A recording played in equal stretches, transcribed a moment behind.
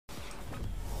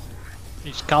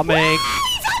He's coming.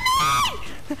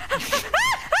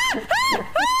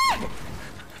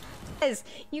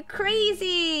 You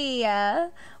crazy!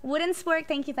 Wooden Spork,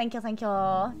 thank you, thank you, thank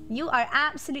you. You are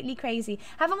absolutely crazy.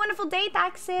 Have a wonderful day,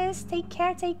 Taxis. Take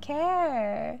care, take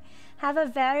care. Have a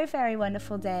very, very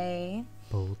wonderful day.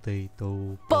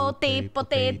 Potato, Potato,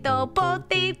 potato,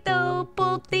 potato,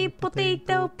 potato,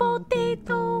 potato,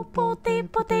 potato, potato,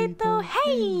 potato.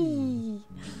 Hey!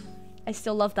 I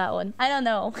still love that one. I don't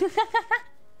know.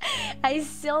 I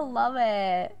still love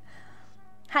it.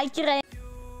 Hi, Kire.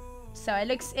 So it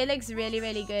looks really,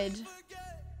 really good.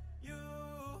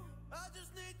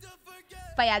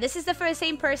 But yeah, this is the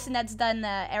same person that's done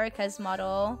Erica's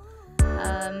model.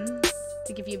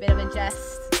 To give you a bit of a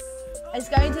gist. It's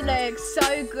going to look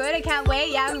so good. I can't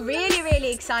wait. Yeah, I'm really,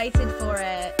 really excited for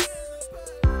it.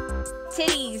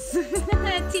 Titties.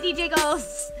 Titty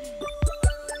jiggles.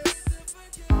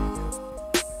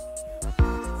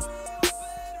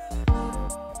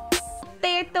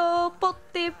 Potato,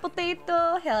 potato,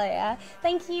 potato. Hell yeah.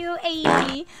 Thank you,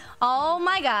 AE. Oh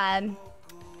my god.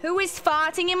 Who is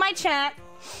farting in my chat?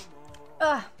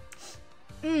 Ugh.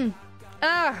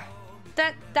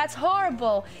 That's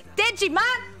horrible. Digi, man!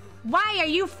 Why are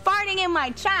you farting in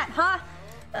my chat, huh?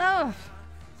 Oh,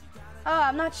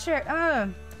 I'm not sure.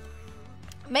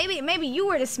 Maybe you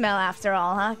were the smell after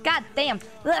all, huh? God damn.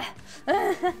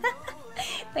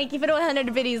 Thank you for the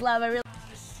 100 biddies, love. I really.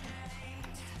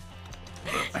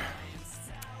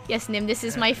 Yes, Nim, this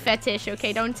is my fetish.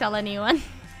 Okay, don't tell anyone.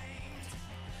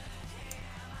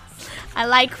 I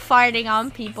like farting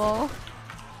on people.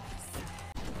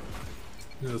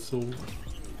 Yeah, so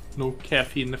no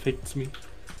caffeine affects me.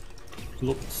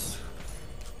 Lots.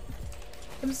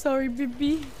 I'm sorry,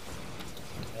 baby.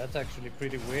 That's actually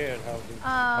pretty weird how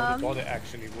the body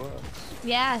actually works.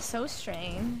 Yeah, so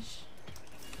strange.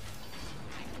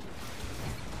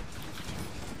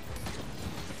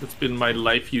 It's been my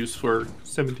life use for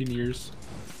 17 years.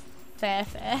 Fair,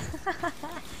 fair.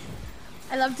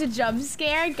 I love to jump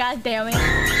scare. God damn it.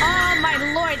 Oh my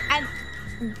lord. And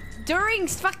during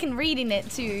fucking reading it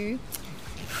too.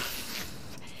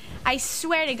 I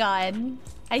swear to God.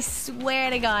 I swear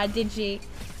to God, Digi.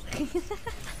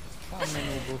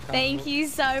 Thank you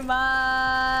so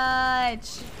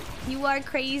much. You are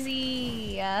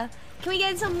crazy. Can we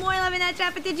get some more love in that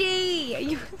chat, Digi?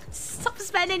 You stop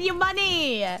spending your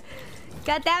money.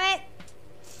 God damn it.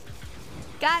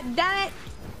 God damn it.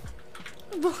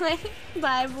 Boy.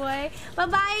 Bye, boy.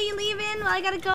 Bye-bye. Are you leaving? Well, I gotta go.